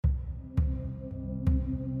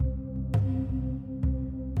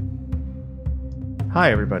Hi,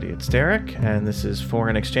 everybody. It's Derek, and this is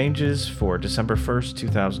Foreign Exchanges for December 1st,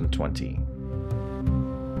 2020.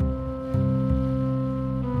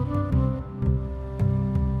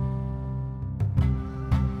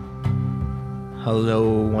 Hello,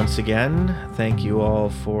 once again. Thank you all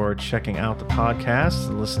for checking out the podcast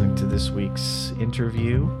and listening to this week's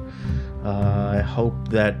interview. I hope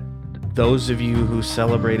that those of you who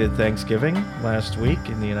celebrated Thanksgiving last week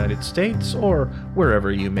in the United States or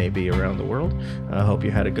wherever you may be around the world, I hope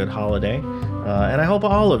you had a good holiday. And I hope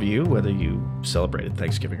all of you, whether you celebrated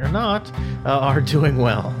Thanksgiving or not, are doing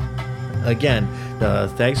well. Again,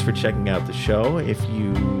 thanks for checking out the show. If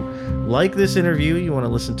you like this interview, you want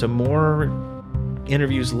to listen to more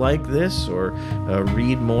interviews like this or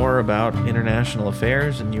read more about international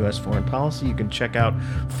affairs and U.S. foreign policy, you can check out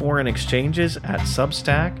Foreign Exchanges at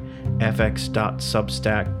Substack,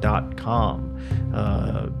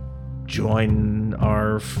 fx.substack.com. Join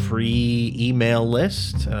our free email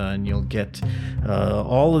list, and you'll get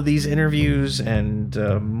all of these interviews and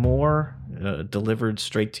more delivered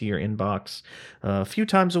straight to your inbox a few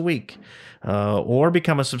times a week. Or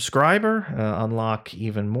become a subscriber, unlock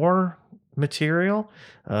even more material,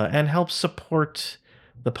 and help support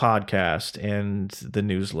the podcast and the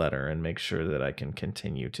newsletter and make sure that I can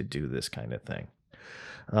continue to do this kind of thing.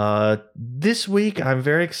 This week, I'm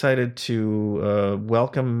very excited to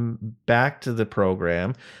welcome back to the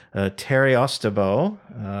program Terry Ostabo.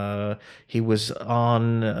 He was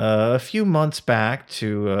on a few months back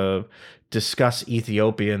to discuss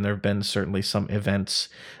Ethiopia, and there have been certainly some events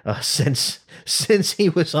since he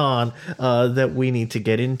was on that we need to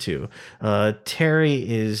get into. Terry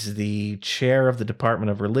is the chair of the Department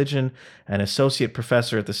of Religion and associate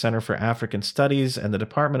professor at the Center for African Studies and the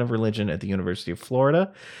Department of Religion at the University of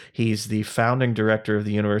Florida. He's the founding director of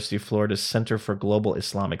the University of Florida's Center for Global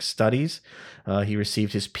Islamic Studies. He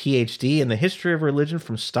received his PhD in the history of religion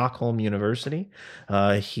from Stockholm University.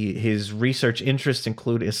 His research interests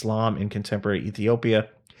include Islam in contemporary Ethiopia,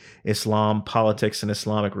 Islam, politics, and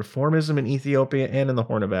Islamic reformism in Ethiopia and in the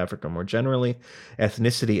Horn of Africa more generally,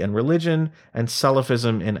 ethnicity and religion, and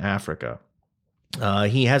Salafism in Africa.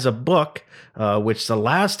 He has a book, which the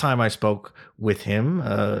last time I spoke with him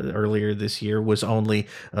earlier this year was only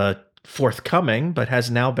forthcoming, but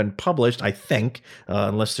has now been published, I think,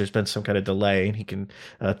 unless there's been some kind of delay, and he can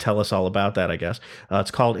tell us all about that, I guess.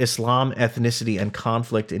 It's called Islam, Ethnicity, and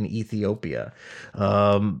Conflict in Ethiopia.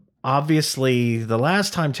 Obviously, the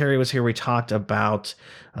last time Terry was here, we talked about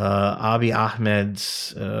Abiy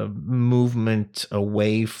Ahmed's movement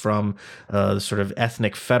away from the sort of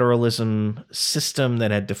ethnic federalism system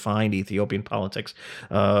that had defined Ethiopian politics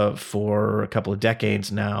for a couple of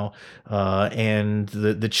decades now, and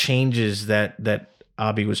the changes that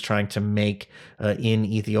Abiy was trying to make in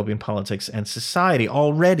Ethiopian politics and society.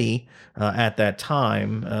 Already at that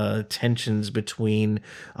time, tensions between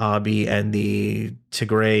Abiy and the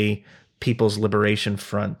Tigray People's Liberation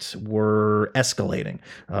Front were escalating.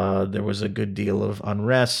 There was a good deal of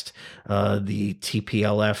unrest. The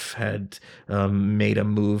TPLF had made a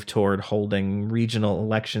move toward holding regional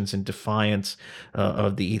elections in defiance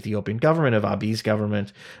of the Ethiopian government, of Abiy's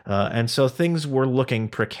government. And so things were looking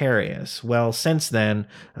precarious. Well, since then,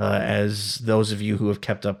 as those of you who have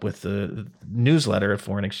kept up with the newsletter at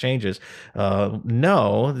Foreign Exchanges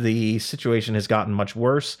know, the situation has gotten much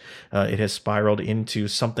worse. It has spiraled into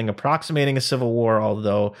something approximating a civil war,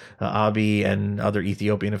 although Abiy and other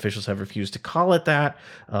Ethiopian officials have refused to call it that.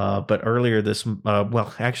 But earlier this,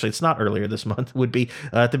 well, actually, it's not earlier this month, it would be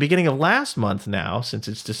at the beginning of last month now, since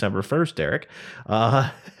it's December 1st, Derek.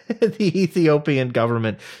 The Ethiopian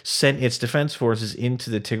government sent its defense forces into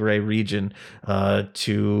the Tigray region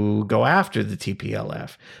to go after the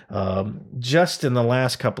TPLF. Just in the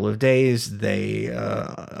last couple of days, they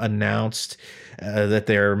announced that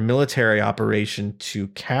their military operation to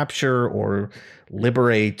capture or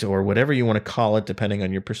liberate, or whatever you want to call it, depending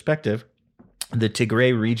on your perspective, the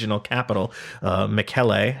Tigray regional capital,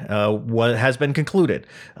 Mekelle, has been concluded.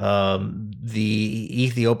 The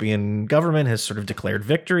Ethiopian government has sort of declared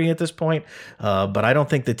victory at this point, but I don't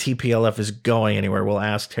think the TPLF is going anywhere. We'll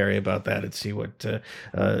ask Terry about that and see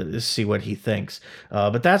what he thinks.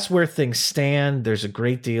 But that's where things stand. There's a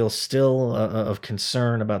great deal still of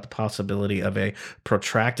concern about the possibility of a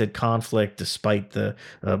protracted conflict, despite the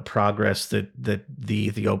progress that the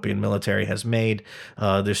Ethiopian military has made.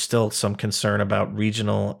 There's still some concern concern about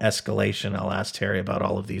regional escalation. I'll ask Terry about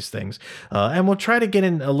all of these things. And we'll try to get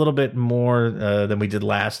in a little bit more than we did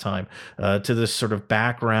last time to this sort of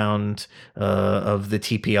background of the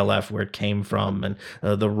TPLF, where it came from, and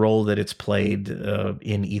the role that it's played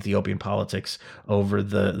in Ethiopian politics over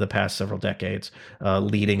the past several decades,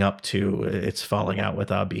 leading up to its falling out with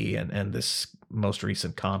Abiy and this most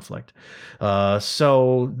recent conflict.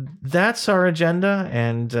 So that's our agenda.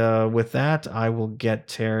 And with that, I will get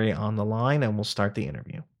Terry on the line and we'll start the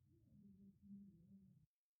interview.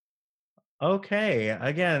 Okay.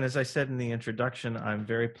 Again, as I said in the introduction, I'm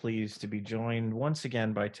very pleased to be joined once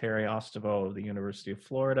again by Terry Ostavo of the University of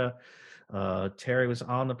Florida. Terry was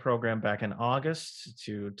on the program back in August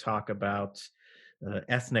to talk about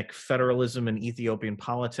ethnic federalism in Ethiopian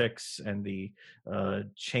politics and the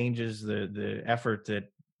changes, the effort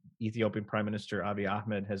that Ethiopian Prime Minister Abiy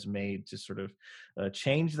Ahmed has made to sort of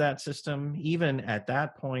change that system. Even at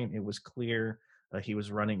that point, it was clear he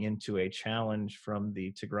was running into a challenge from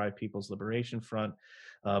the Tigray People's Liberation Front,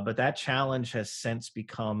 but that challenge has since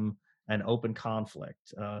become an open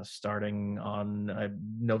conflict. Starting on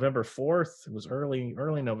November 4th, it was early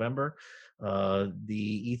November.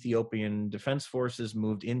 The Ethiopian Defense Forces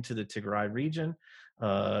moved into the Tigray region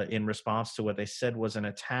in response to what they said was an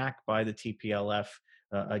attack by the TPLF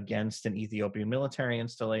against an Ethiopian military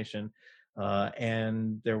installation.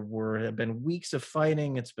 And have been weeks of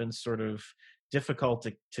fighting. It's been sort of difficult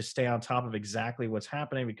to stay on top of exactly what's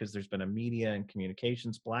happening because there's been a media and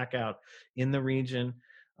communications blackout in the region.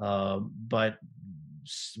 But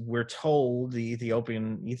we're told the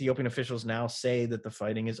Ethiopian officials now say that the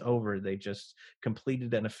fighting is over. They just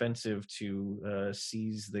completed an offensive to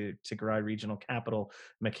seize the Tigray regional capital,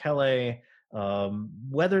 Mekelle.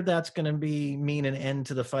 Whether that's going to mean an end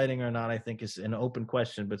to the fighting or not, I think is an open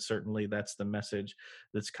question, but certainly that's the message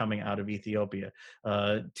that's coming out of Ethiopia.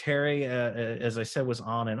 Terry, as I said, was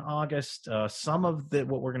on in August. Some of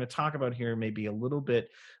what we're going to talk about here may be a little bit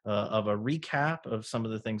of a recap of some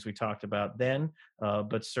of the things we talked about then,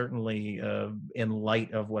 but certainly in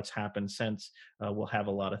light of what's happened since, we'll have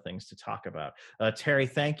a lot of things to talk about. Terry,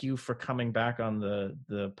 thank you for coming back on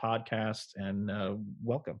the podcast, and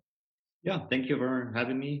welcome. Yeah, thank you for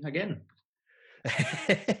having me again.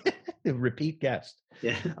 Repeat guest.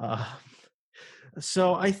 Yeah. Uh,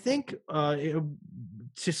 so I think to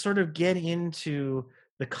sort of get into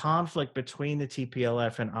the conflict between the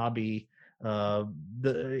TPLF and Abiy, uh,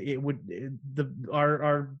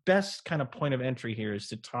 our best kind of point of entry here is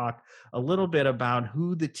to talk a little bit about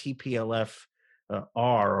who the TPLF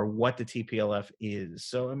are, or what the TPLF is.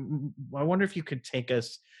 So I wonder if you could take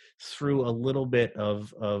us through a little bit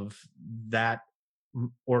of that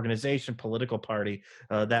organization, political party,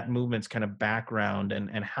 that movement's kind of background,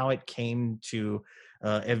 and how it came to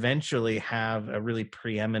eventually have a really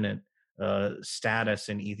preeminent status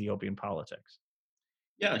in Ethiopian politics.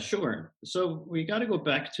 Yeah, sure. So we got to go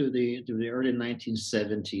back to the early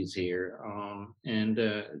 1970s here, and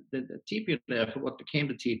the TPLF, what became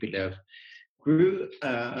the TPLF, grew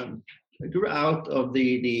grew out of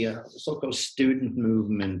the so-called student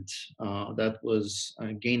movement that was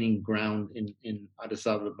gaining ground in Addis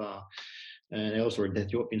Ababa, and also the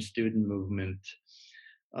Ethiopian student movement,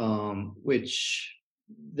 which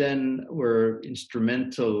then were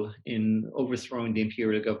instrumental in overthrowing the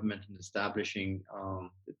imperial government and establishing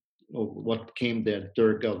what became the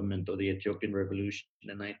third government of the Ethiopian Revolution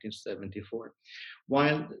in 1974.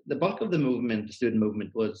 While the bulk of the movement, the student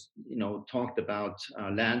movement, was talked about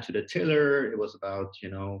land to the tiller, it was about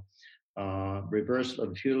reversal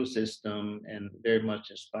of the feudal system, and very much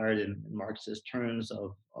inspired in Marxist terms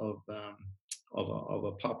of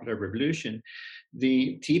a popular revolution.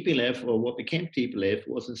 The TPLF, or what became TPLF,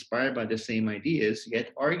 was inspired by the same ideas,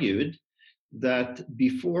 yet argued that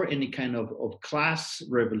before any kind of class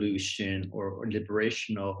revolution or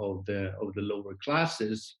liberation of the lower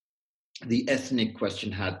classes, the ethnic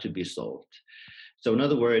question had to be solved. So, in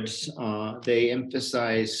other words, they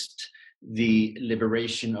emphasized the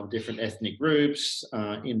liberation of different ethnic groups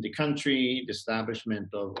in the country, the establishment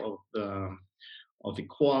of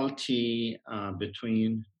equality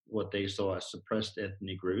between what they saw as suppressed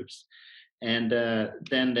ethnic groups. And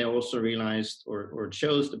then they also realized or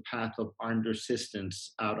chose the path of armed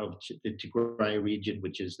resistance out of the Tigray region,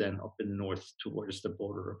 which is then up in the north towards the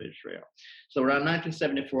border of Israel. So around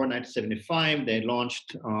 1974, 1975, they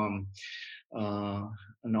launched an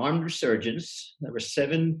armed resurgence. There were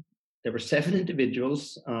seven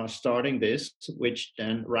individuals starting this, which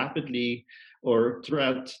then rapidly, or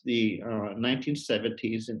throughout the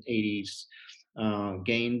 1970s and 80s,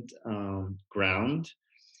 gained ground.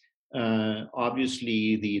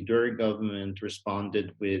 Obviously, the Derg government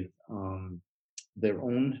responded with their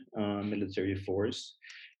own military force.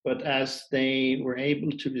 But as they were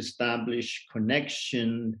able to establish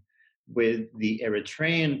connection with the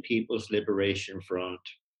Eritrean People's Liberation Front,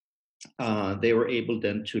 they were able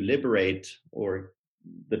then to liberate, or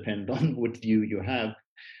depend on what view you have,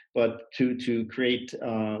 but to create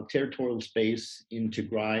territorial space in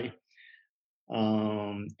Tigray,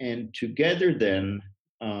 and together then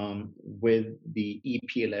with the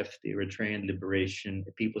EPLF, the Eritrean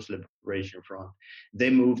People's Liberation Front, they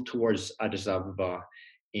moved towards Addis Ababa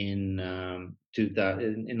in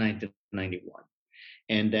 1991.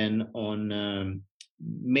 And then on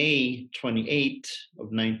May 28th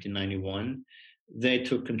of 1991, they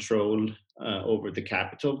took control over the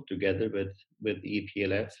capital together with the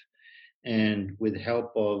EPLF, and with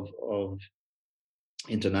help of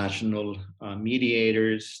international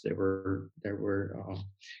mediators. There were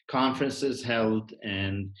conferences held,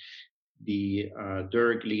 and the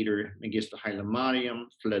Derg leader Mengistu Haile Mariam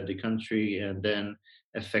fled the country, and then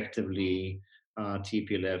effectively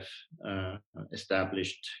TPLF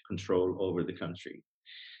established control over the country.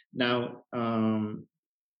 Now,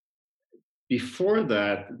 before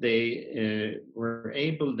that, they were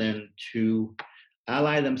able then to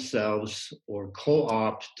ally themselves or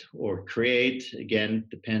co-opt or create, again,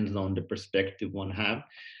 depends on the perspective one have,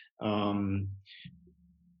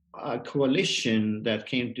 a coalition that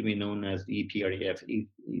came to be known as the EPRDF,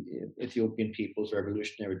 Ethiopian People's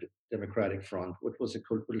Revolutionary Democratic Front, which was a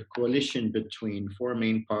coalition between four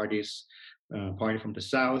main parties: party from the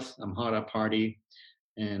south, Amhara Party,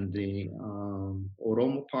 and the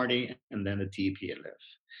Oromo Party, and then the TPLF.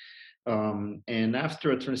 And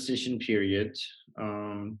after a transition period,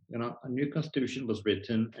 a new constitution was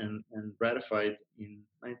written and ratified in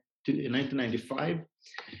 1995.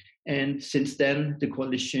 And since then, the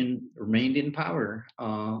coalition remained in power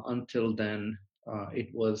until then.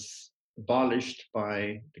 It was abolished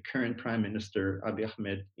by the current Prime Minister Abiy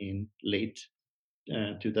Ahmed in late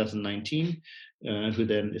 2019, who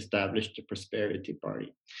then established the Prosperity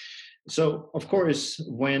Party. So, of course,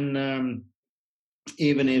 when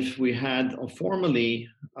even if we had formally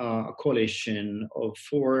a coalition of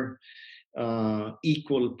four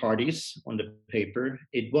equal parties on the paper,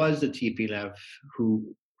 it was the TPLF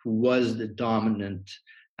who was the dominant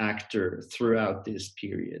actor throughout this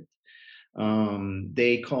period.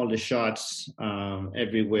 They called the shots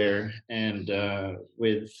everywhere, and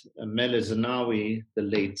with Meles Zenawi, the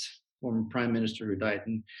late former prime minister who died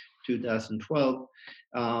in 2012,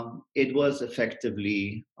 it was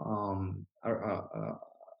effectively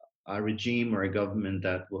a regime or a government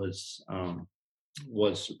that was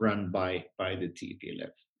run by the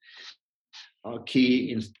TPLF.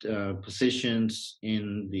 Key positions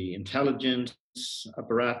in the intelligence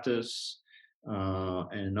apparatus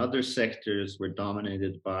and other sectors were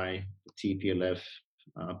dominated by the TPLF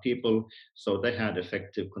people, so they had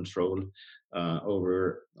effective control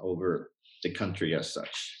over the country as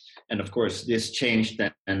such. And of course, this changed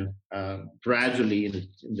then gradually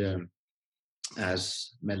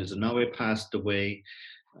as Meles Zenawi passed away.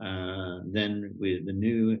 Then with the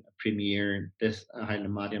new premier, Haile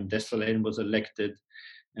Mariam Desalegn was elected,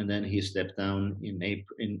 and then he stepped down in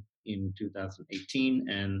April in 2018,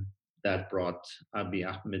 and that brought Abiy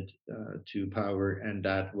Ahmed to power, and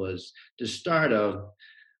that was the start of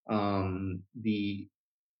the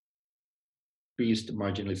increased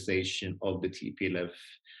marginalization of the TPLF,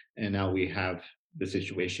 and now we have the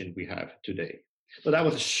situation we have today. So that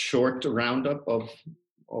was a short roundup of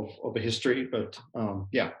a history, but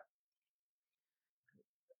yeah.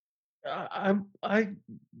 I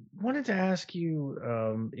wanted to ask you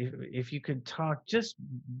if you could talk just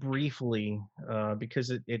briefly,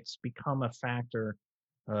 because it's become a factor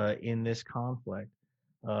in this conflict,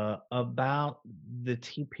 about the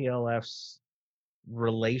TPLF's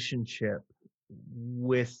relationship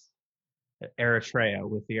with Eritrea,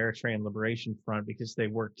 with the Eritrean Liberation Front, because they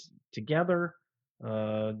worked together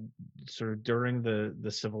sort of during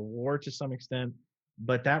the civil war to some extent,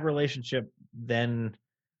 but that relationship then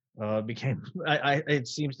became, it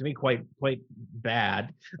seems to me, quite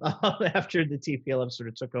bad after the TPLF sort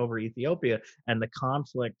of took over Ethiopia, and the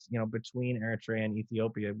conflict, between Eritrea and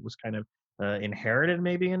Ethiopia was kind of inherited,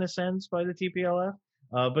 maybe in a sense, by the TPLF.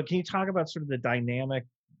 But can you talk about sort of the dynamic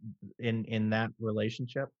in that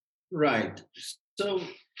relationship? Right. So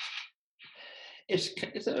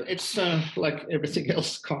it's like everything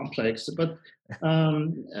else, complex, but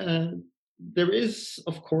there is,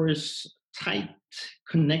 of course, tight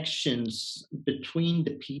connections between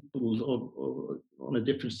the people on a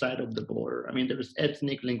different side of the border. I mean, there is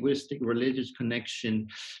ethnic, linguistic, religious connection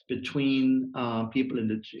between people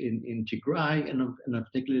in Tigray and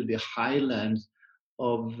particularly the highlands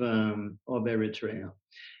of Eritrea.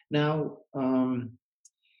 Now,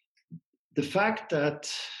 the fact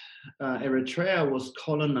that Eritrea was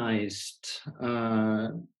colonized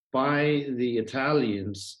by the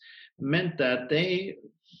Italians meant that they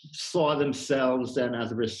saw themselves then,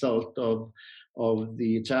 as a result of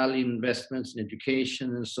the Italian investments in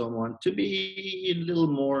education and so on, to be a little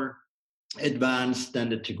more advanced than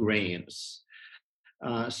the Tigrayans.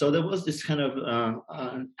 So there was this kind of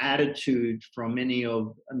attitude from many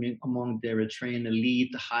of, I mean, among the Eritrean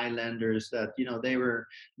elite, the highlanders, that they were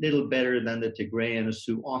little better than the Tigrayans,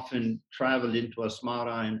 who often traveled into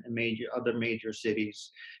Asmara and other major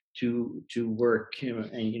cities to work,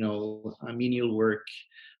 menial work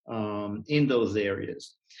in those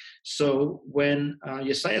areas. So when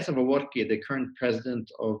Isaias Afwerki, the current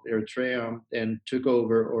president of Eritrea, then took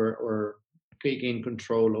over or gained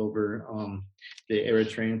control over the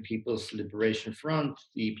Eritrean People's Liberation Front,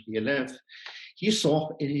 the EPLF, he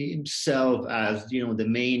saw himself as the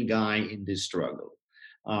main guy in this struggle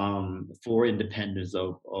for independence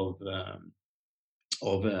of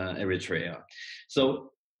Eritrea.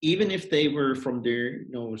 So even if they were from their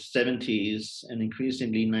 70s and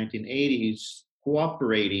increasingly 1980s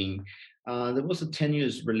cooperating, there was a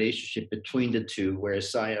tenuous relationship between the two, where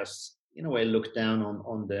Isaias, in a way, looked down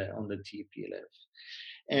on the TPLF,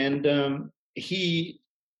 and he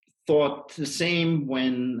thought the same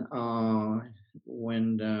when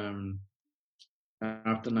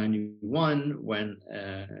after 91, when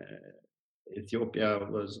when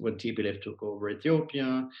TPLF took over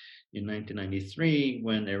Ethiopia in 1993,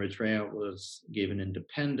 when Eritrea was given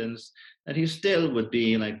independence, that he still would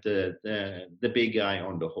be like the big guy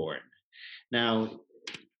on the horn. Now,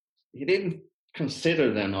 he didn't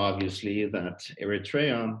consider then, obviously, that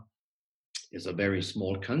Eritrea is a very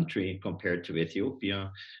small country compared to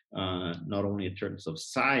Ethiopia, not only in terms of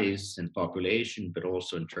size and population, but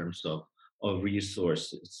also in terms of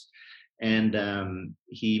resources. And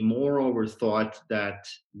he moreover thought that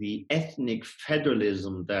the ethnic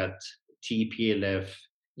federalism that TPLF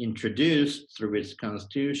introduced through its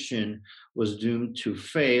constitution was doomed to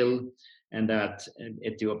fail, and that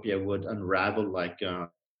Ethiopia would unravel like a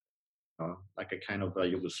kind of a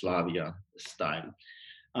Yugoslavia style.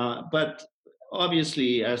 But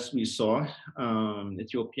obviously, as we saw,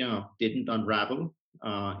 Ethiopia didn't unravel.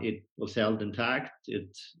 It was held intact.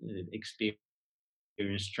 It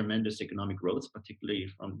experienced tremendous economic growth, particularly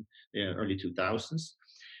from the early 2000s.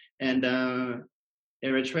 And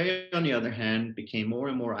Eritrea, on the other hand, became more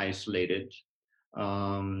and more isolated.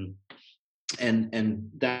 And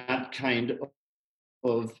that kind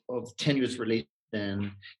of tenuous relation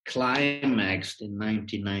then climaxed in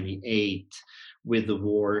 1998 with the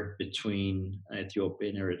war between Ethiopia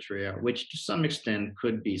and Eritrea, which to some extent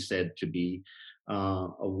could be said to be a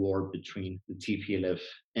war between the TPLF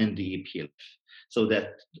and the EPLF. So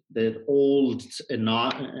that old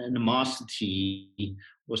animosity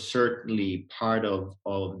was certainly part of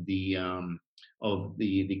the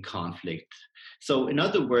conflict. So, in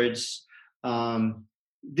other words,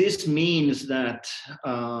 this means that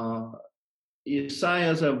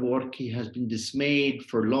Isaias Afwerki has been dismayed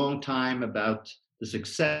for a long time about the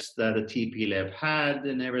success that the TPLF had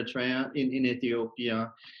in Eritrea, in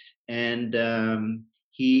Ethiopia, and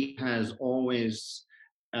he has always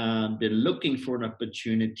been looking for an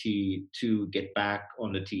opportunity to get back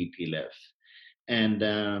on the TPLF. And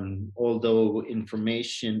although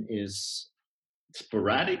information is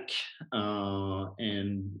sporadic,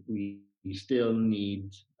 and we still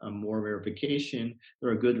need more verification,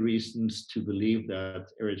 there are good reasons to believe that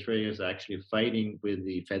Eritrea is actually fighting with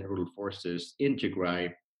the federal forces in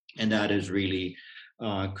Tigray, and that is really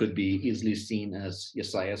could be easily seen as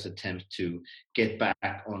Isaiah's attempt to get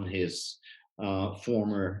back on his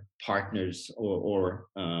former partners or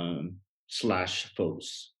slash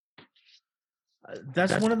foes.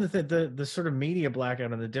 That's one of the sort of media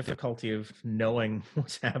blackout and the difficulty of knowing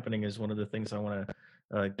what's happening is one of the things I want to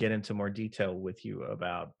get into more detail with you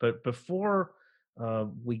about. But before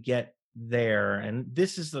we get there, and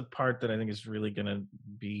this is the part that I think is really going to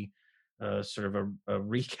be sort of a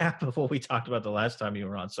recap of what we talked about the last time you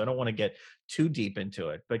were on. So I don't want to get too deep into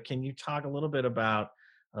it, but can you talk a little bit about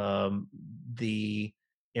the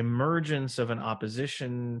emergence of an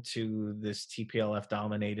opposition to this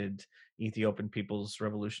TPLF-dominated Ethiopian People's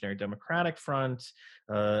Revolutionary Democratic Front,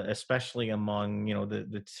 especially among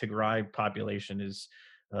the Tigray population is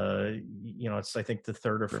it's I think the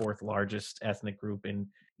third or fourth largest ethnic group in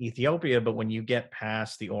Ethiopia, but when you get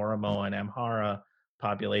past the Oromo and Amhara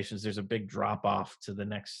populations, there's a big drop off to the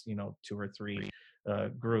next 2 or 3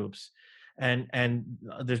 groups. and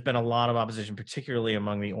there's been a lot of opposition, particularly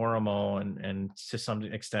among the Oromo and to some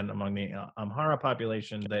extent among the Amhara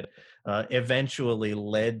population, that eventually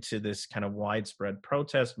led to this kind of widespread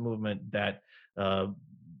protest movement that uh,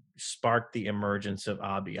 sparked the emergence of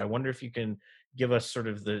Abi. I wonder if you can give us sort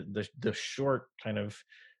of the short kind of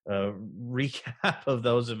recap of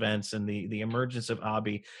those events and the emergence of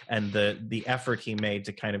Abi and the effort he made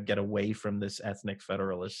to kind of get away from this ethnic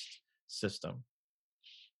federalist system.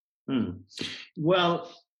 Hmm.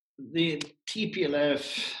 Well, the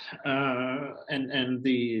TPLF and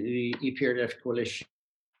the EPRDF coalition,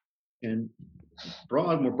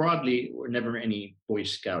 more broadly, were never any Boy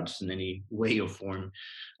Scouts in any way or form.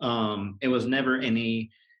 It was never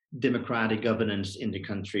any democratic governance in the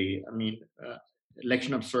country. I mean,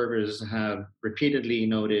 election observers have repeatedly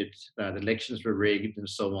noted that elections were rigged and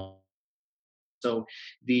so on. So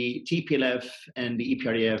the TPLF and the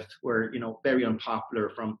EPRDF were, very unpopular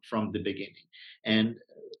from the beginning. And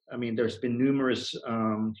I mean, there's been numerous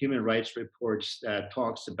human rights reports that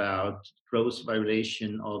talks about gross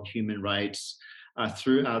violation of human rights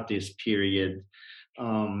throughout this period,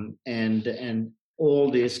 and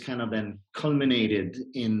all this kind of then culminated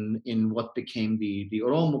in what became the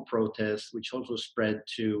Oromo protest, which also spread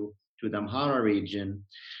to the Amhara region.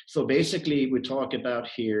 So basically, we talk about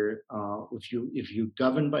here, if you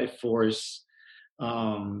govern by force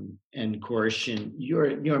and coercion,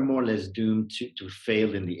 you're more or less doomed to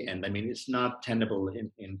fail in the end. I mean, it's not tenable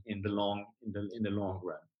in the long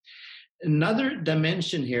run. Another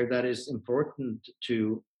dimension here that is important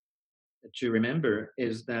to remember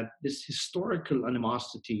is that this historical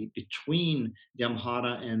animosity between the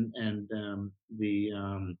Amhara and the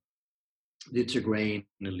Tigrayan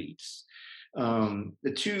elites.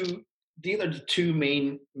 These are the two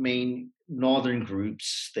main northern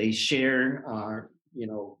groups. They share,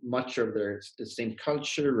 much of the same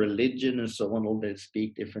culture, religion, and so on. Although they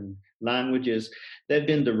speak different languages, they've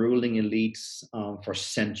been the ruling elites for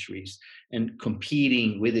centuries and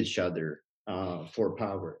competing with each other for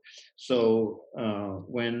power. So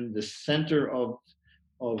when the center of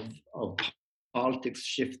politics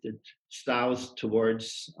shifted south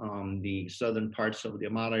towards the southern parts of the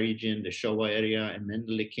Amara region, the Showa area, and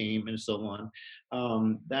Mendele came, and so on.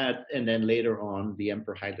 And then later on, the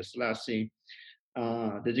Emperor Haile Selassie.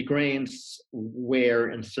 The Tigrayans were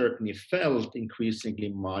and certainly felt increasingly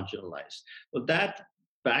marginalized. But that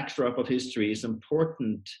backdrop of history is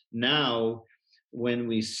important now when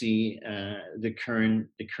we see the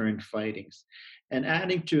current fightings. And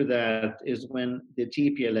adding to that is when the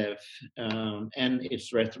TPLF and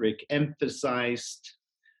its rhetoric emphasized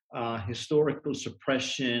historical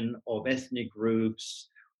suppression of ethnic groups,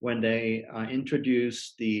 when they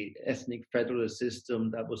introduced the ethnic federalist system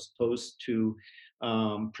that was supposed to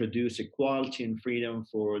produce equality and freedom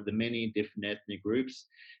for the many different ethnic groups.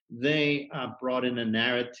 They brought in a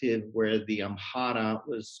narrative where the Amhara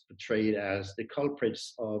was portrayed as the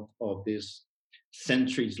culprits of this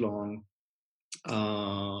centuries-long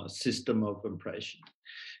system of oppression.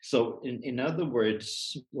 So, in other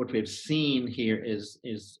words, what we've seen here is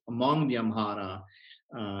among the Amhara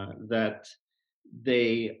that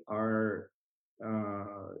they are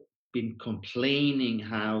been complaining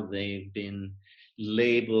how they've been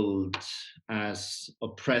labeled as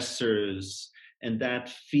oppressors, and that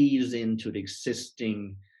feeds into the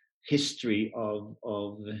existing history of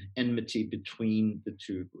enmity between the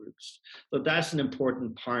two groups. So that's an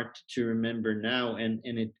important part to remember now, and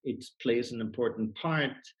it plays an important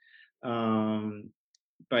part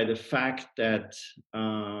by the fact that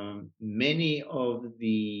many of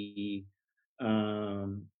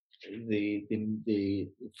um, the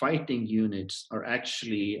fighting units are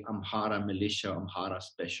actually Amhara militia, Amhara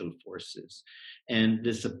special forces, and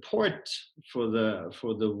the support for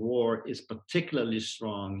the war is particularly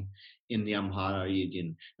strong in the Amhara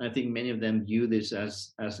region. And I think many of them view this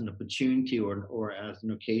as an opportunity or as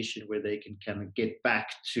an occasion where they can kind of get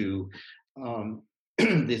back to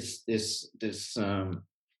this this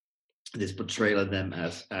portrayal of them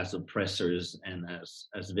as oppressors and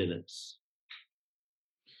as villains.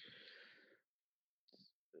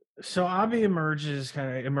 So Abiy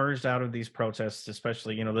emerged out of these protests,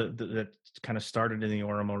 especially that kind of started in the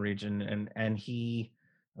Oromo region, and he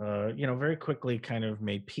very quickly kind of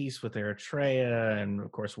made peace with Eritrea, and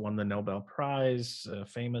of course won the Nobel Prize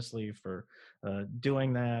famously for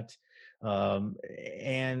doing that,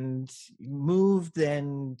 and moved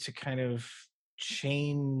then to kind of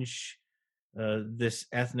change this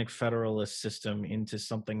ethnic federalist system into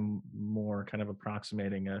something more kind of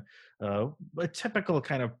approximating a typical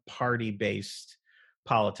kind of party-based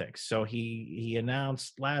politics. So he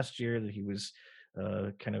announced last year that he was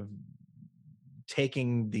kind of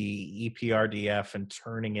taking the EPRDF and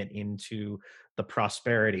turning it into the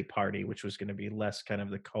Prosperity Party, which was going to be less kind of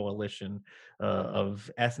the coalition of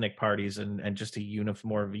ethnic parties and just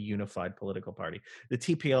more of a unified political party. The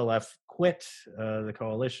TPLF quit the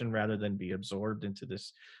coalition rather than be absorbed into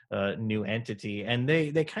this new entity, and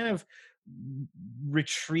they kind of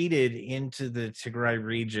retreated into the Tigray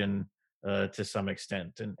region to some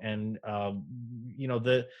extent, and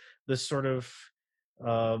the sort of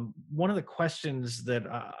one of the questions that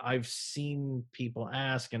I've seen people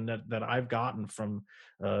ask, and that I've gotten from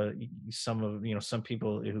some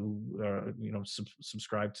people who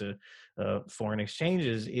subscribe to foreign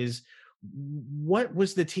exchanges is, what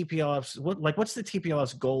was the TPLF's what's the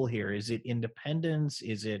TPLF's goal here? Is it independence?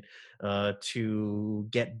 Is it to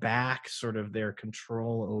get back sort of their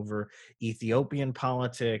control over Ethiopian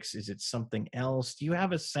politics? Is it something else? Do you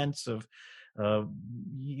have a sense of uh,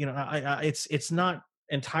 it's not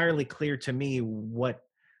entirely clear to me what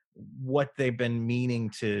they've been meaning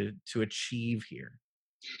to achieve here.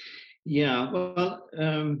 Yeah, well,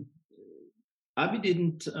 Abiy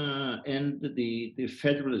didn't end the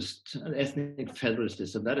federalist ethnic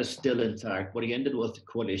federalism. That is still intact. What he ended was the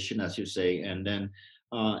coalition, as you say, and then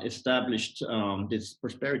established this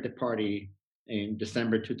Prosperity Party in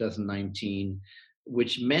December 2019,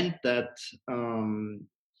 which meant that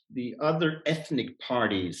the other ethnic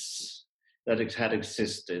parties that had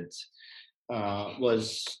existed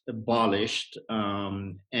was abolished,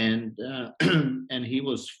 and and he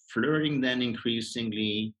was flirting then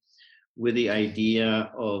increasingly with the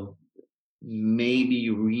idea of maybe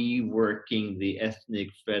reworking the ethnic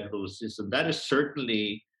federal system. That is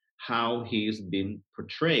certainly how he's been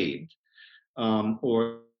portrayed,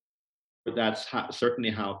 or that's certainly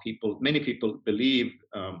how many people believe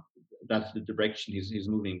that's the direction he's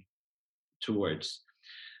moving towards.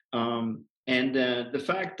 And the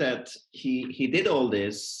fact that he did all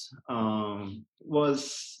this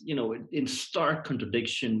was, in stark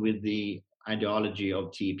contradiction with the ideology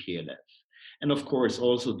of TPLF, and of course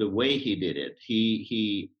also the way he did it.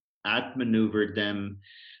 He outmaneuvered them.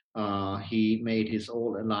 He made his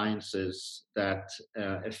own alliances that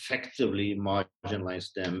effectively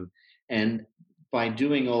marginalized them, and by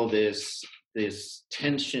doing all this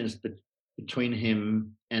tensions between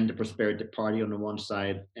him and the Prosperity Party on the one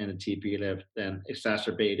side and the TPLF then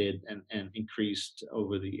exacerbated and increased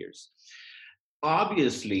over the years.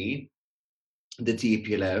 Obviously, the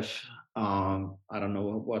TPLF, I don't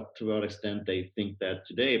know to what extent they think that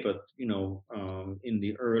today, but in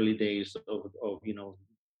the early days of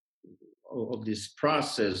this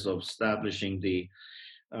process of establishing the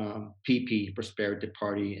PP Prosperity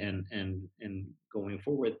Party and going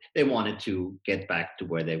forward, they wanted to get back to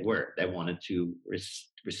where they were. They wanted to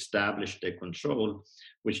reestablish their control,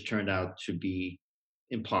 which turned out to be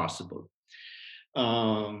impossible.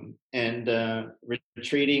 And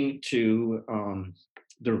retreating to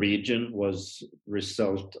the region was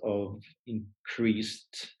result of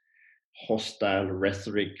increased hostile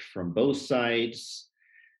rhetoric from both sides,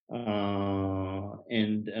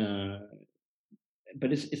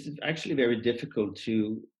 but it's actually very difficult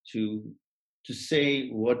to say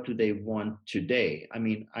what do they want today. I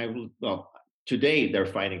mean, today they're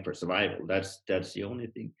fighting for survival. That's the only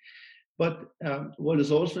thing. But what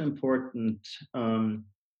is also important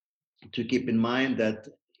to keep in mind that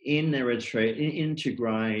in Eritrea, in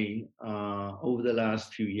Tigray, over the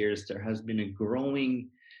last few years, there has been a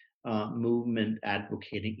growing movement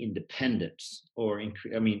advocating independence,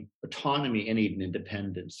 autonomy and even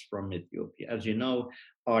independence from Ethiopia. As you know,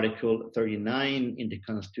 Article 39 in the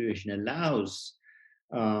Constitution allows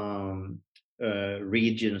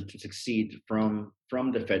regions to succeed from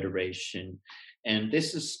the federation, and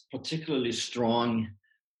this is particularly strong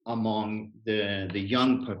among the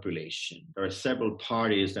young population. There are several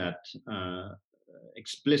parties that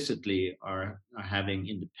explicitly are having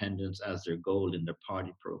independence as their goal in their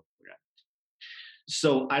party program.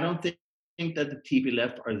 So I don't think that the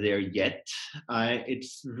TPLF are there yet.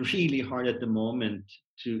 It's really hard at the moment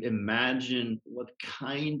to imagine what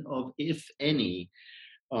kind of, if any,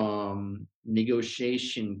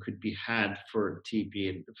 negotiation could be had for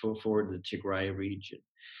for the Tigray region.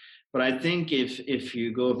 But I think if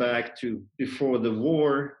you go back to before the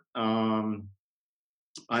war,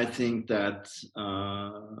 I think that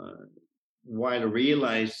while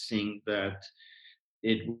realizing that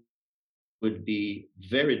it would be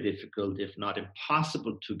very difficult, if not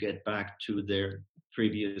impossible, to get back to their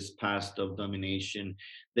previous past of domination,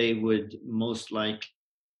 they would most likely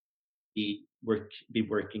be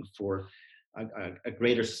working for a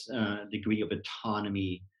greater degree of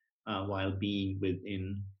autonomy while being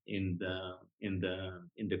within in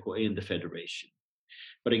the federation.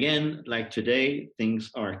 But again, like today,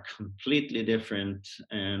 things are completely different,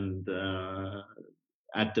 and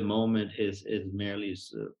at the moment is merely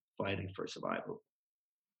fighting for survival.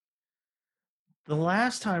 The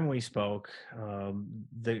last time we spoke,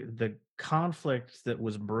 the conflict that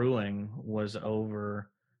was brewing was over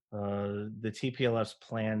the TPLF's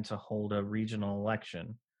plan to hold a regional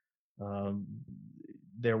election. Um,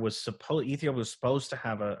 there was Ethiopia was supposed to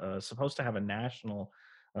have a national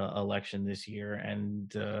election this year, and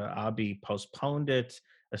Abiy postponed it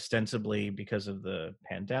ostensibly because of the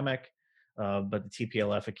pandemic. But the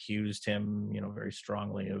TPLF accused him, very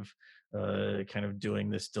strongly of kind of doing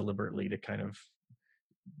this deliberately to kind of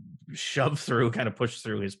kind of push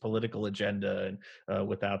through his political agenda, and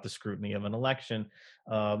without the scrutiny of an election.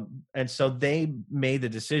 And so they made the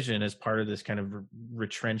decision, as part of this kind of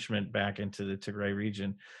retrenchment back into the Tigray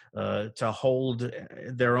region, to hold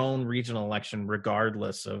their own regional election,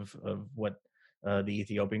 regardless of what the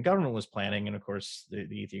Ethiopian government was planning. And of course, the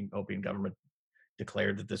Ethiopian government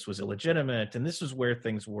declared that this was illegitimate. And this was where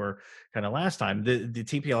things were kind of last time. The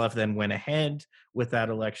TPLF then went ahead with that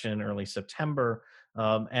election early September,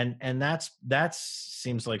 and that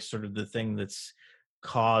seems like sort of the thing that's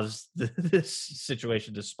caused this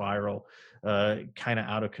situation to spiral kind of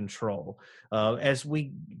out of control. As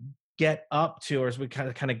we get up to, or as we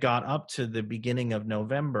kind of got up to the beginning of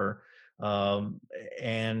November,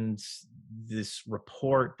 and this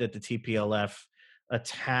report that the TPLF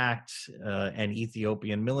attacked an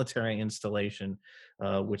Ethiopian military installation,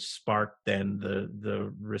 which sparked then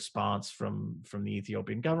the response from the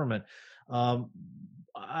Ethiopian government.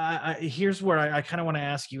 Here's where I kind of want to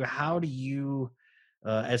ask you: how do you,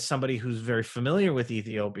 as somebody who's very familiar with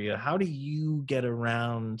Ethiopia, how do you get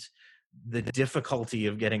around the difficulty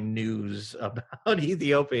of getting news about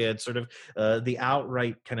Ethiopia? It's sort of the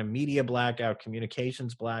outright kind of media blackout,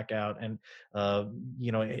 communications blackout, and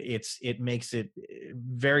it makes it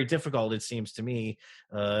very difficult, it seems to me,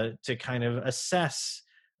 to kind of assess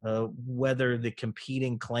whether the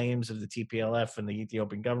competing claims of the TPLF and the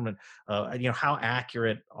Ethiopian government, how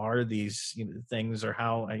accurate are these things, or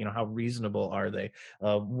how reasonable are they?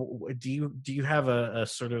 Do you have a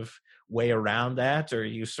sort of way around that, or are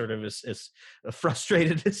you sort of as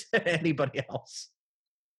frustrated as anybody else?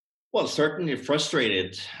 Well, certainly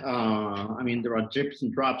frustrated. I mean, there are drips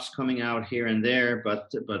and drops coming out here and there,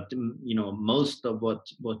 but most of what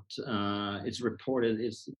is reported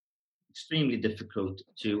is extremely difficult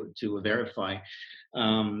to verify.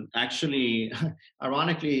 Actually,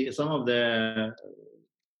 ironically, some of the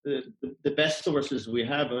best sources we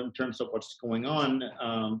have in terms of what's going on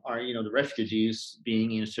are the refugees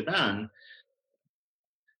being in Sudan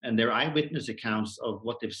and their eyewitness accounts of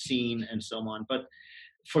what they've seen and so on. But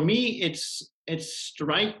for me, it's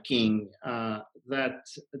striking that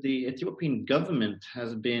the Ethiopian government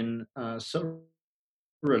has been so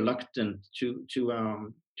reluctant to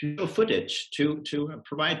show footage, to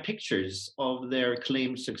provide pictures of their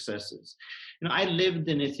claimed successes. I lived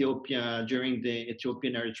in Ethiopia during the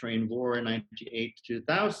Ethiopian-Eritrean War in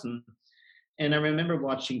 1998-2000, and I remember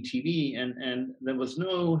watching TV, and there was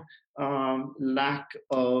no lack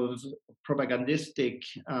of propagandistic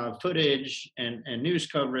footage and news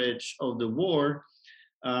coverage of the war,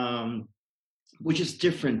 which is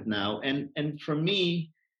different now. And for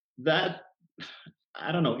me, that,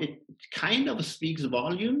 I don't know, it kind of speaks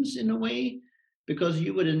volumes in a way, because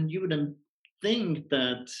you wouldn't think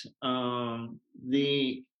that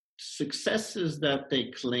the successes that they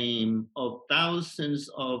claim of thousands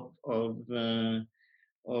of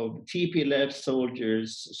TPLF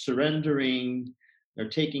soldiers surrendering, they're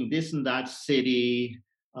taking this and that city,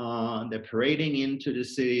 they're parading into the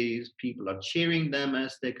cities, people are cheering them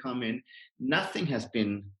as they come in. Nothing has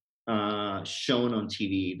been shown on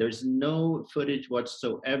TV. There's no footage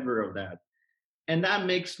whatsoever of that. And that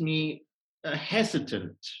makes me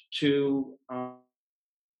hesitant to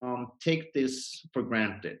take this for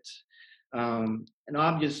granted. And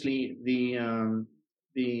obviously, the on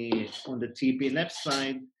the TPLF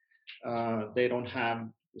side, they don't have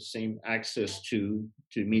the same access to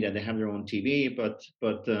media. They have their own TV, but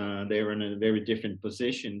they're in a very different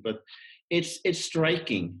position. But it's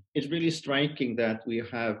striking. It's really striking that we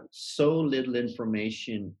have so little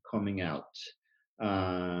information coming out,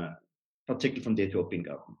 particularly from the Ethiopian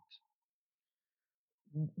government.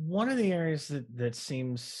 One of the areas that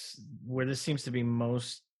seems where this seems to be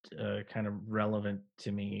most kind of relevant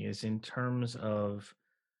to me is in terms of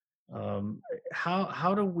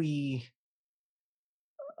how do we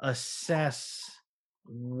assess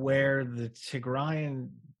where the Tigrayan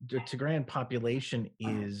population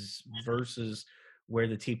is versus where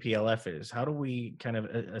the TPLF is? How do we kind of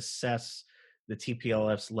assess the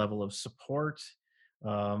TPLF's level of support?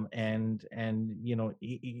 And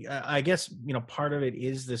I guess part of it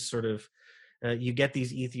is this sort of you get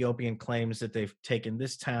these Ethiopian claims that they've taken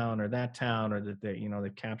this town or that town, or that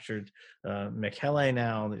they've captured Mekelle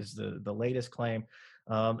now is the latest claim,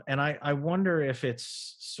 and I wonder if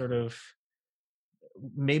it's sort of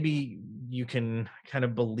maybe you can kind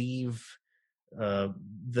of believe uh,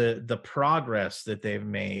 the progress that they've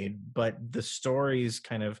made, but the stories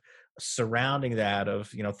kind of surrounding that of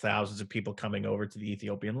thousands of people coming over to the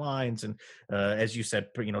Ethiopian lines, and as you said,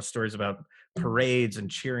 stories about parades and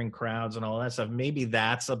cheering crowds and all that stuff. Maybe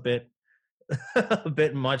that's a bit a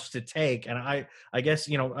bit much to take. And I guess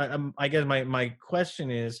I guess my question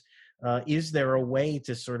is there a way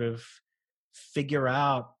to sort of figure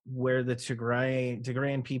out where the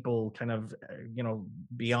Tigrayan people kind of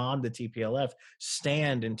beyond the TPLF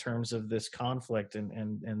stand in terms of this conflict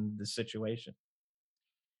and the situation?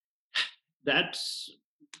 That's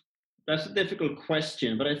that's a difficult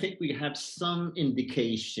question, but I think we have some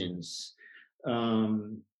indications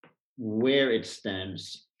um, where it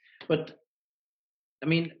stands. But I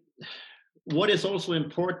mean, what is also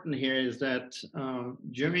important here is that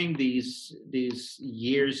during these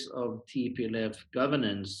years of TPLF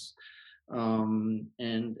governance,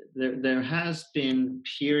 and there has been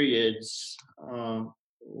periods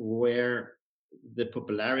where the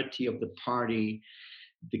popularity of the party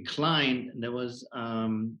declined. And there was,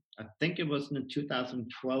 I think it was in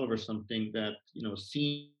 2012 or something, that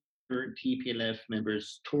senior TPLF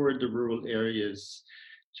members toured the rural areas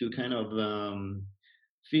to kind of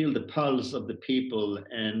feel the pulse of the people,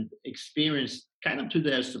 and experienced, kind of to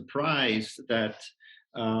their surprise, that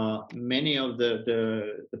many of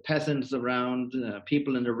the peasants around,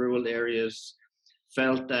 people in the rural areas,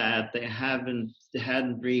 felt that they hadn't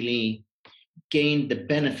really gained the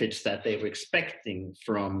benefits that they were expecting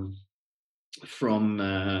from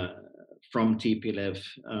uh, from TPLF,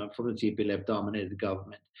 from the TPLF dominated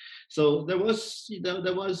government. So there was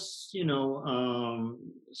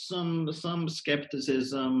some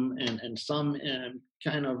skepticism, and some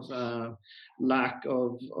kind of lack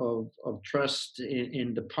of trust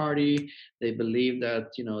in the party. They believed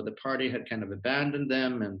that the party had kind of abandoned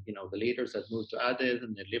them, and the leaders had moved to Addis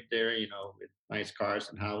and they lived there, with nice cars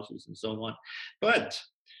and houses and so on. But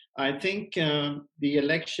I think the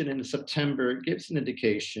election in September gives an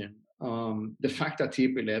indication. The fact that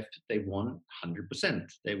TPLF, they won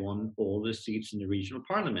 100%, they won all the seats in the regional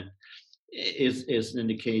parliament, is an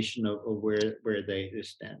indication of where they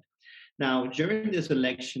stand. Now, during this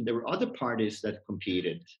election, there were other parties that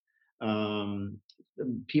competed.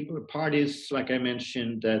 Parties, like I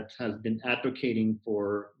mentioned, that have been advocating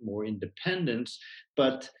for more independence,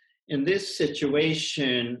 but in this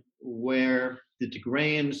situation where the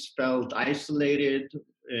Tigrayans felt isolated,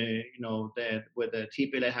 that where the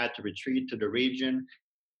TPLF had to retreat to the region,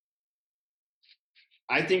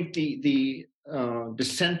 I think the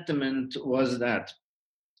sentiment was that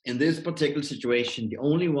in this particular situation, the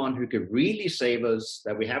only one who could really save us,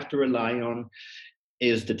 that we have to rely on,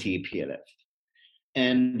 is the TPLF.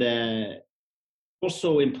 And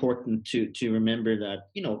also important to remember that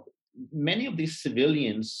many of these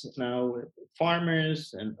civilians now,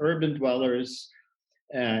 farmers and urban dwellers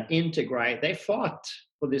in Tigray, they fought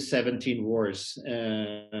for the 17 wars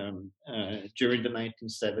during the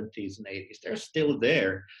 1970s and 80s. They're still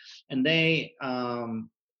there, and they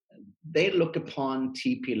look upon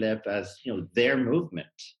TPLF as their movement.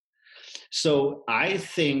 So I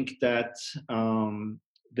think that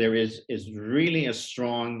there is really a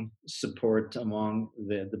strong support among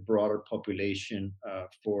the broader population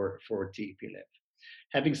for TPLF.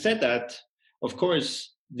 Having said that, of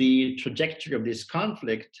course, the trajectory of this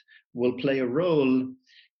conflict will play a role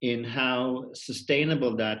in how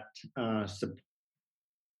sustainable that support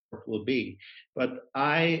will be. But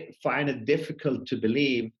I find it difficult to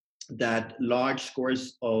believe that large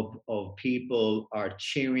scores of people are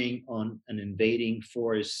cheering on an invading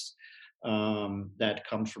force that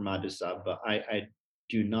comes from Addis Ababa. I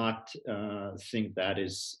do not think that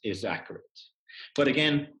is accurate. But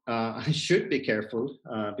again, I should be careful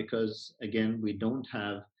because again, we don't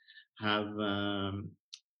have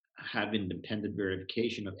independent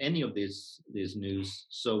verification of any of this news.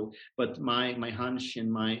 So, but my hunch and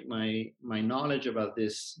my knowledge about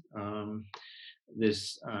this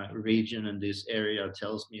region and this area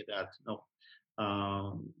tells me that no,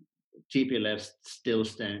 TPLF still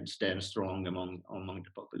stands strong among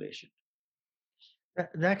the population.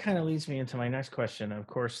 That kind of leads me into my next question. Of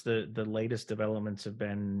course, the latest developments have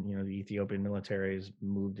been, the Ethiopian military has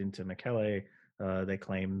moved into Mekelle. They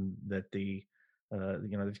claim that the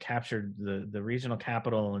they've captured the regional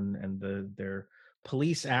capital, and their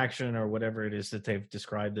police action, or whatever it is that they've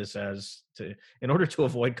described this as, to in order to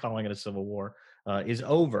avoid calling it a civil war, is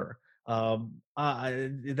over.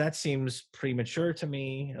 That seems premature to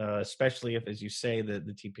me, especially if, as you say, the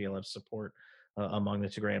TPLF support among the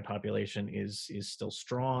Tigrayan population is still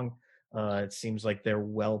strong. It seems like they're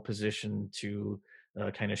well positioned to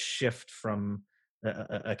kind of shift from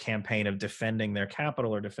a campaign of defending their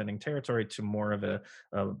capital or defending territory to more of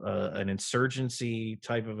an insurgency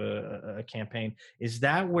type of a campaign. Is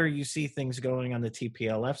that where you see things going on the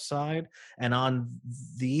TPLF side? And on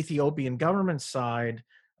the Ethiopian government side,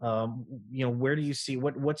 where do you see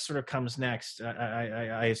what sort of comes next?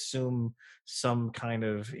 I assume some kind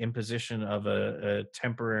of imposition of a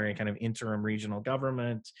temporary kind of interim regional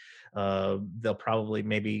government. They'll probably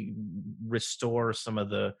maybe restore some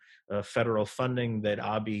of the federal funding that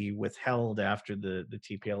Abiy withheld after the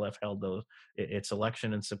TPLF held its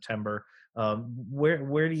election in September.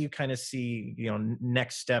 Where do you kind of see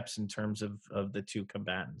next steps in terms of the two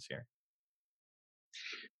combatants here?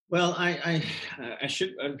 Well, I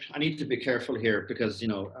need to be careful here because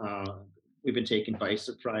we've been taken by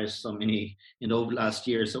surprise so many over the last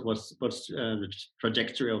year. So what's the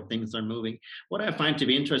trajectory of things are moving? What I find to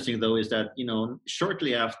be interesting though is that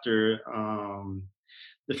shortly after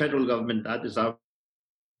the federal government, Addis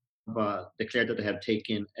Ababa, declared that they had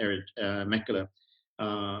taken Mekelle,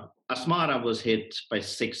 Asmara was hit by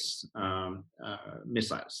six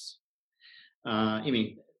missiles. I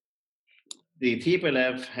mean, the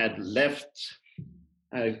TPLF had left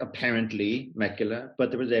apparently Mekelle,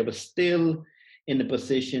 but they were still in a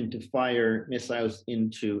position to fire missiles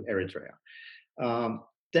into Eritrea.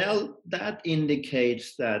 That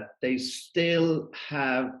indicates that they still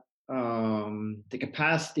have the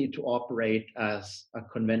capacity to operate as a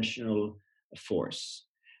conventional force.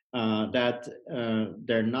 That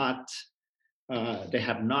they're not, they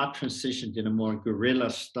have not transitioned in a more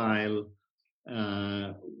guerrilla style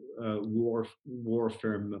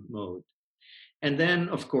warfare mode. And then,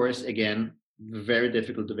 of course, again, very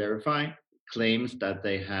difficult to verify, claims that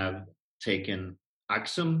they have taken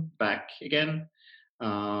Aksum back again.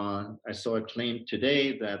 I saw a claim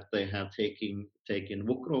today that they have taken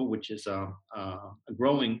Wukro, which is a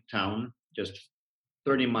growing town just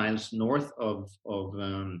 30 miles north of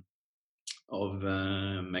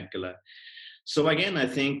Mekelle. So again, I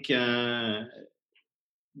think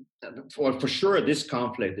for sure this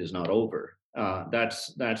conflict is not over.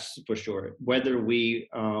 That's for sure. Whether we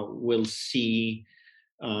will see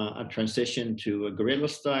a transition to a guerrilla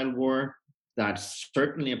style war, that's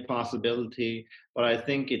certainly a possibility. But I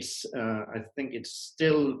think it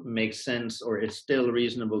still makes sense, or it's still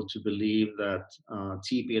reasonable to believe that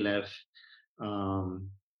TPLF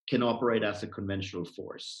can operate as a conventional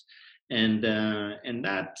force, and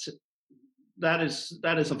that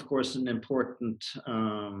is of course an important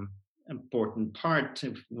part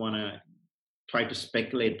if we want to try to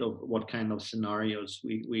speculate of what kind of scenarios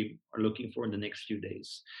we are looking for in the next few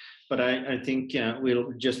days. But I think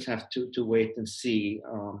we'll just have to wait and see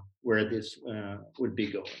where this would be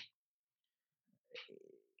going.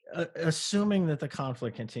 Assuming that the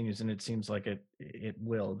conflict continues, and it seems like it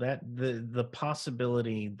will, that the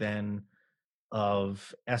possibility then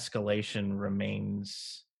of escalation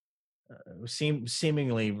remains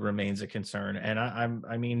seemingly remains a concern. And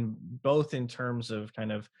I mean, both in terms of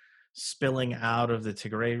kind of spilling out of the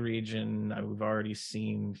Tigray region. We've already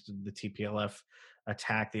seen the TPLF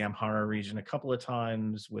attack the Amhara region a couple of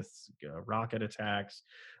times with rocket attacks.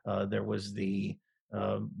 There was the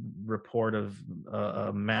report of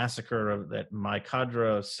a massacre at Mai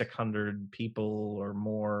Kadra, 600 people or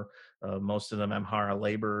more, most of them Amhara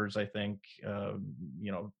laborers, I think,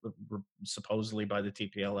 supposedly by the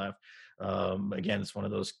TPLF. Again, it's one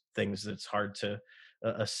of those things that's hard to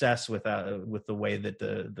assess with the way that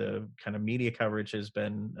the kind of media coverage has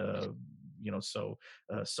been so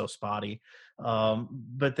spotty.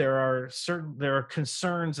 But there are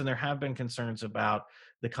concerns, and there have been concerns about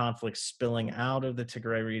the conflict spilling out of the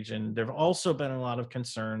Tigray region. There have also been a lot of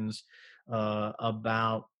concerns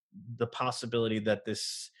about the possibility that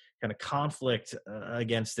this kind of conflict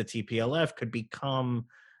against the TPLF could become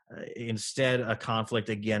instead a conflict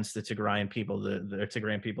against the Tigrayan people, the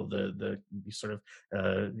Tigrayan people, the sort of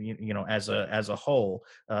as a whole.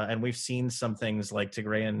 And we've seen some things like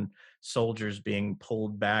Tigrayan soldiers being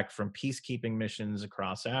pulled back from peacekeeping missions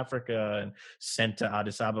across Africa and sent to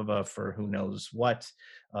Addis Ababa for who knows what.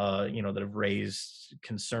 that have raised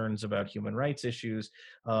concerns about human rights issues.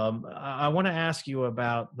 I want to ask you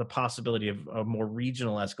about the possibility of a more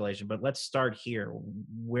regional escalation, but let's start here.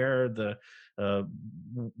 Where the uh,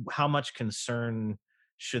 how much concern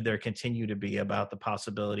should there continue to be about the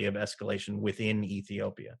possibility of escalation within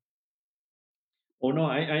Ethiopia? Oh no,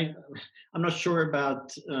 I'm not sure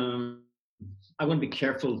about. I want to be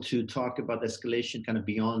careful to talk about escalation kind of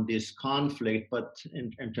beyond this conflict, but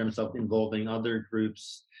in terms of involving other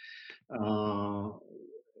groups uh,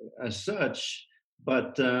 as such.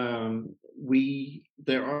 But we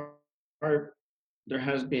are there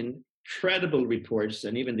has been credible reports,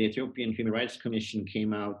 and even the Ethiopian Human Rights Commission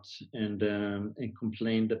came out and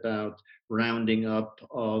complained about rounding up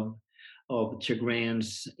of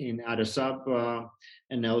Tigrayans in Addis Ababa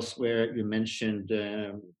and elsewhere. You mentioned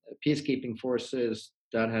peacekeeping forces.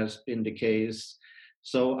 That has been the case.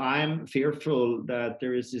 So I'm fearful that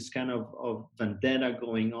there is this kind of vendetta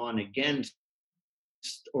going on against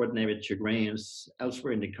ordinary Tigrayans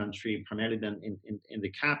elsewhere in the country, primarily then in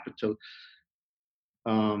the capital.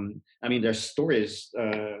 I mean, there's stories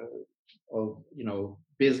of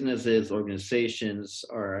businesses, organizations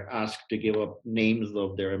are asked to give up names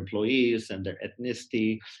of their employees and their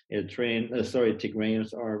ethnicity.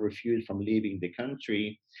 Tigrayans are refused from leaving the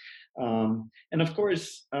country, and of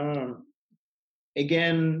course,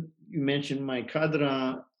 again, you mentioned Mike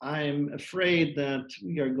Kadra. I'm afraid that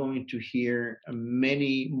we are going to hear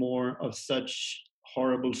many more of such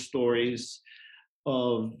horrible stories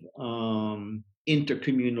of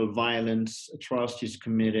intercommunal violence, atrocities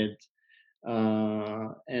committed,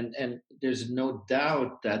 and there's no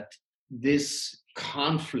doubt that this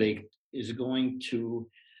conflict is going to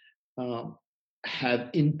uh, have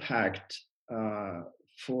impact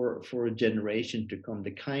for a generation to come.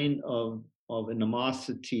 The kind of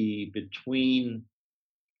animosity between,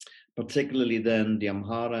 particularly then the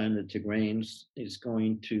Amhara and the Tigrayans, is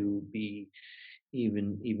going to be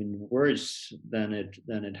even worse than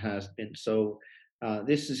it has been. So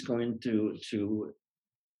this is going to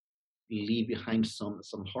leave behind some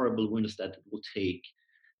horrible wounds that it will take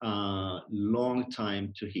long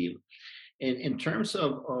time to heal. In terms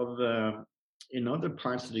of in other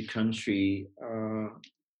parts of the country,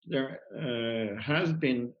 there has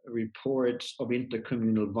been reports of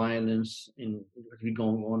intercommunal violence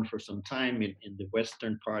going on for some time in the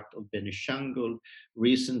western part of Benishangul.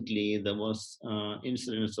 Recently, there was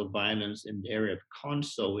incidents of violence in the area of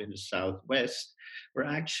Konso in the southwest, where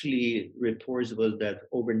actually reports was that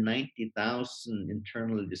over 90,000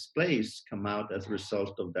 internally displaced come out as a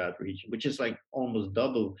result of that region, which is like almost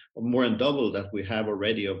double or more than double that we have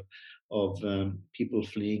already of people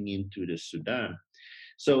fleeing into the Sudan.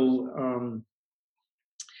 So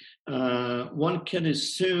one can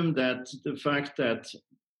assume that the fact that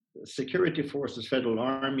security forces, federal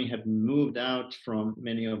army, have moved out from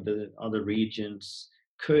many of the other regions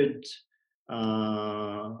could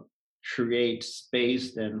uh, create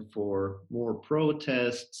space then for more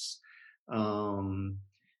protests um,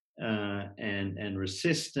 and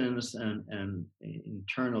resistance and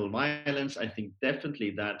internal violence. I think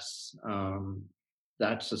definitely that's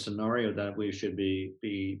a scenario that we should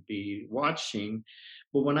be watching.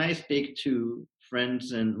 But when I speak to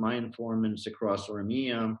friends and my informants across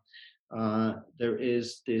Oromia, there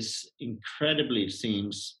is this incredibly, it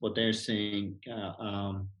seems, what they're saying,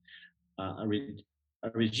 a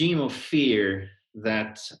regime of fear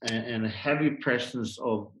that and a heavy presence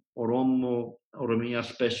of Oromia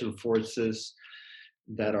special forces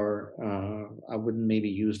that are, I wouldn't maybe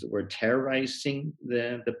use the word terrorizing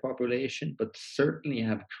the population, but certainly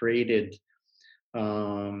have created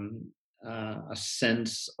a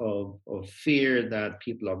sense of fear that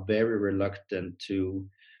people are very reluctant to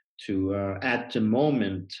at the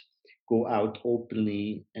moment go out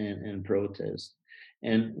openly and protest.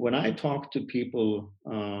 And when I talk to people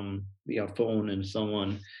via phone and so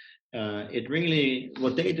on, it really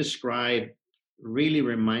what they describe really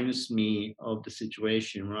reminds me of the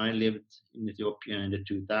situation where I lived in Ethiopia in the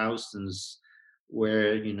 2000s,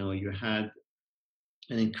 where you had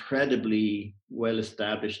an incredibly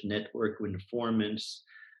well-established network of informants,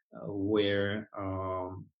 where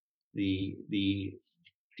the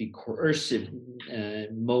coercive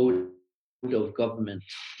mode of government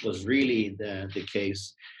was really the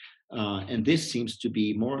case. And this seems to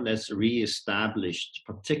be more or less reestablished,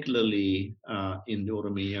 particularly in the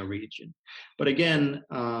Oromia region. But again,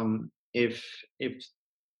 if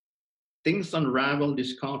things unravel,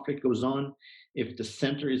 this conflict goes on, if the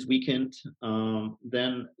center is weakened,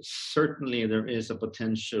 then certainly there is a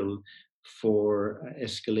potential for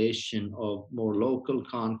escalation of more local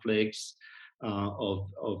conflicts.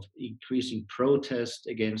 of increasing protest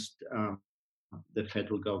against the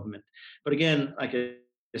federal government. But again, like I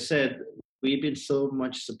said, we've been so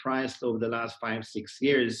much surprised over the last 5, 6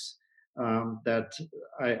 years that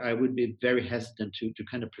I would be very hesitant to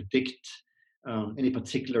kind of predict any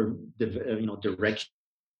particular direction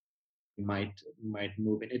might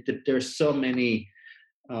move in. There's so many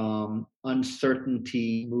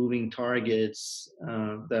uncertainty, moving targets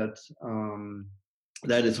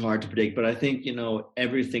that is hard to predict. But I think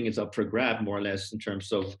everything is up for grab more or less in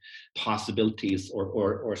terms of possibilities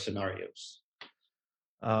or scenarios.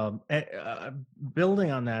 Um, eh, uh,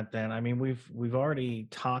 Building on that, then, I mean, we've already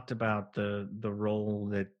talked about the role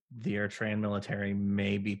that the Eritrean military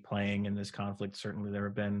may be playing in this conflict. Certainly, there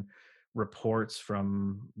have been reports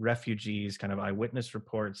from refugees, kind of eyewitness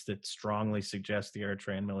reports that strongly suggest the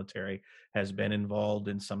Eritrean military has been involved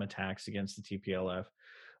in some attacks against the TPLF.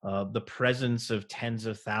 The presence of tens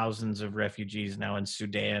of thousands of refugees now in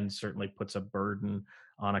Sudan certainly puts a burden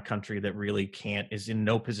on a country that really is in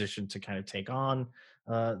no position to kind of take on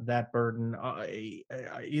that burden.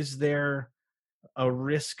 Is there a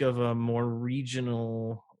risk of a more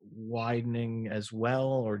regional widening as well,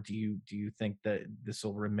 or do you think that this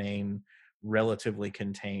will remain relatively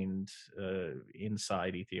contained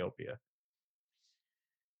inside Ethiopia?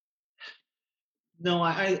 No,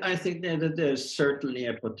 I think that there's certainly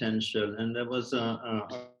a potential, and there was a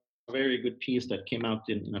very good piece that came out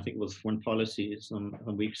in I think it was Foreign Policy some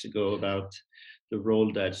weeks ago about the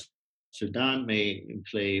role that Sudan may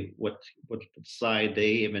play, what side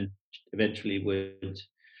they eventually would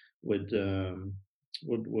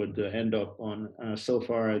end up on. So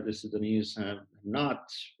far, the Sudanese have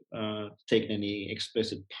not taken any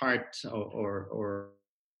explicit part or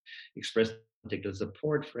expressed particular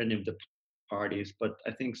support for any of the parties, but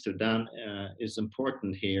I think Sudan is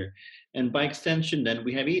important here. And by extension, then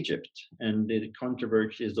we have Egypt, and the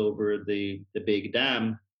controversy is over the big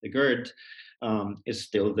dam, the GERD, is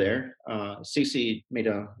still there. Sisi made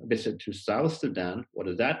a visit to South Sudan. What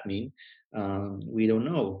does that mean? We don't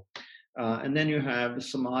know. And then you have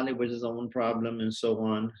Somalia with its own problem and so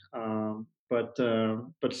on.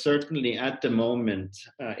 But certainly at the moment,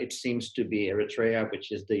 it seems to be Eritrea,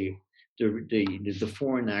 which is the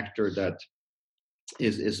foreign actor that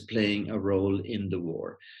is playing a role in the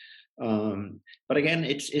war. But again,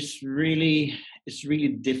 it's really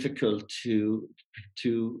difficult to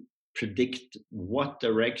predict what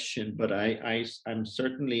direction. But I'm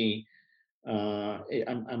certainly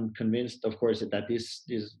I'm convinced, of course, that this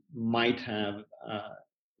might have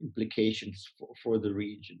implications for the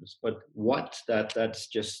regions. But that's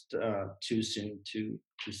just too soon to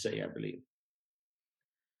say, I believe.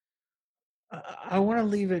 I want to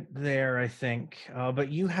leave it there, I think.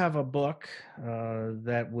 But you have a book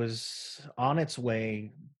that was on its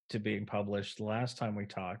way to being published the last time we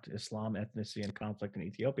talked, Islam, Ethnicity, and Conflict in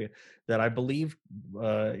Ethiopia, that I believe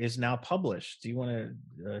is now published. Do you want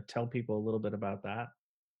to tell people a little bit about that?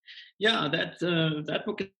 Yeah, that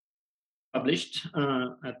book is published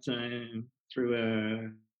at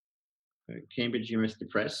through Cambridge University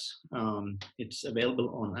Press. It's available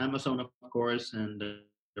on Amazon, of course, and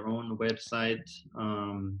their own website.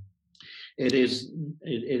 It is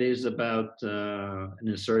it is about an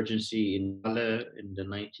insurgency in Mali in the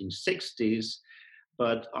 1960s,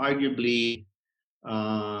 but arguably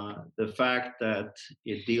the fact that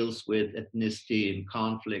it deals with ethnicity and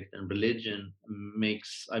conflict and religion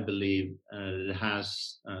makes, I believe, it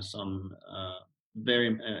has some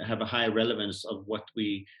very have a high relevance of what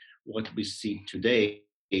we see today.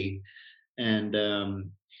 And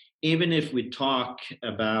even if we talk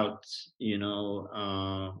about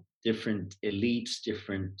different elites,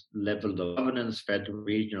 different levels of governance, federal,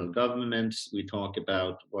 regional governments, we talk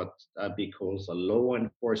about what Abiy calls a law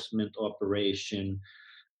enforcement operation.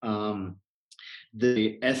 Um,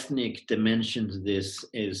 the ethnic dimension to this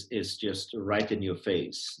is just right in your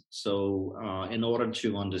face. So, in order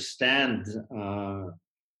to understand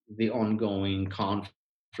the ongoing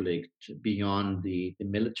conflict beyond the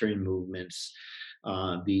military movements,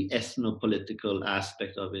 the ethno-political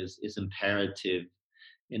aspect of it is imperative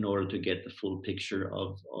in order to get the full picture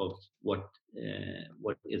of what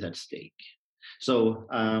is at stake. So,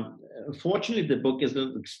 fortunately, the book is a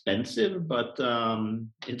little expensive, but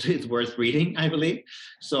it's worth reading, I believe.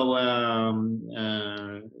 So,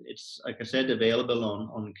 it's, like I said, available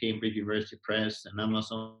on Cambridge University Press and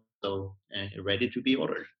Amazon. So, ready to be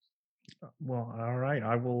ordered. Well, all right.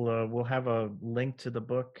 I will. We'll have a link to the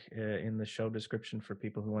book in the show description for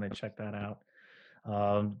people who want to check that out.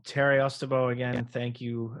 Terry Ostabo, again, thank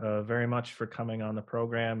you very much for coming on the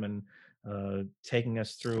program and taking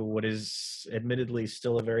us through what is admittedly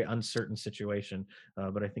still a very uncertain situation.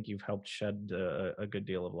 But I think you've helped shed a good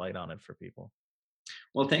deal of light on it for people.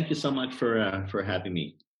 Well, thank you so much for having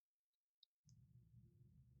me.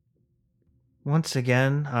 Once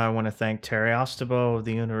again, I want to thank Terry Ostabo of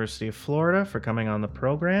the University of Florida for coming on the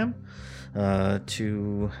program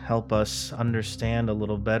to help us understand a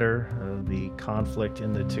little better the conflict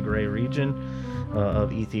in the Tigray region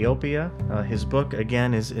of Ethiopia. His book,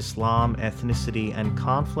 again, is Islam, Ethnicity, and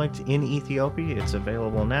Conflict in Ethiopia. It's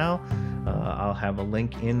available now. I'll have a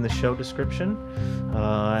link in the show description.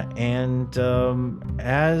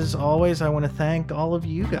 As always, I want to thank all of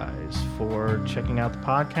you guys for checking out the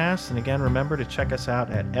podcast. And again, remember to check us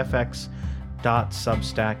out at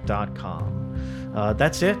fx.substack.com.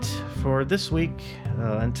 That's it for this week.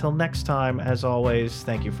 Until next time, as always,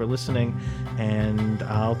 thank you for listening, and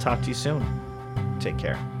I'll talk to you soon. Take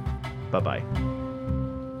care. Bye-bye.